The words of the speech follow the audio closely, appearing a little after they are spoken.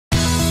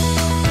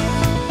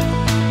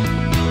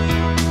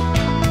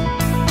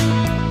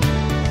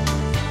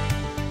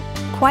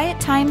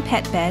QuietTime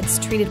pet beds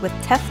treated with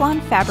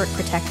Teflon fabric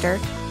protector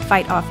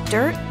fight off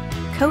dirt,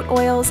 coat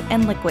oils,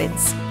 and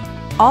liquids,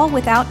 all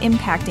without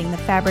impacting the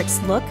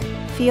fabric's look,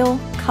 feel,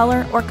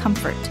 color, or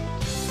comfort.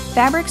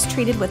 Fabrics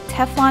treated with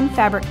Teflon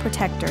fabric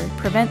protector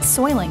prevent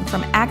soiling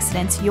from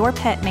accidents your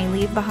pet may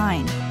leave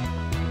behind.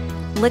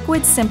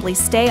 Liquids simply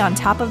stay on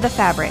top of the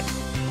fabric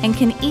and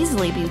can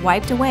easily be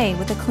wiped away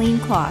with a clean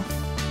cloth.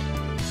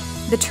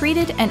 The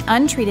treated and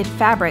untreated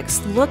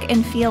fabrics look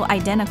and feel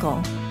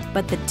identical,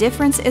 but the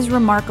difference is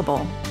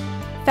remarkable.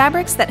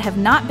 Fabrics that have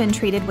not been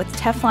treated with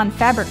Teflon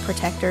fabric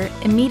protector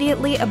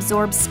immediately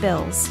absorb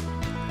spills,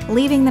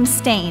 leaving them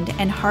stained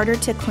and harder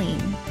to clean.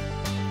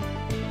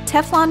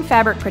 Teflon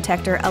fabric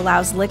protector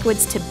allows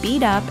liquids to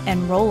bead up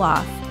and roll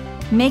off,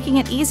 making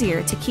it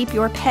easier to keep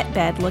your pet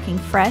bed looking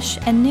fresh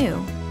and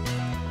new.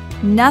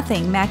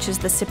 Nothing matches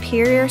the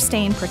superior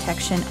stain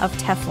protection of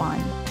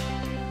Teflon.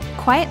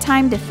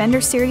 QuietTime Defender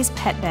Series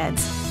pet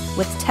beds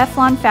with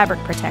Teflon fabric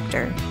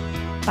protector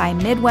by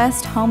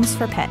Midwest Homes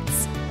for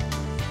Pets.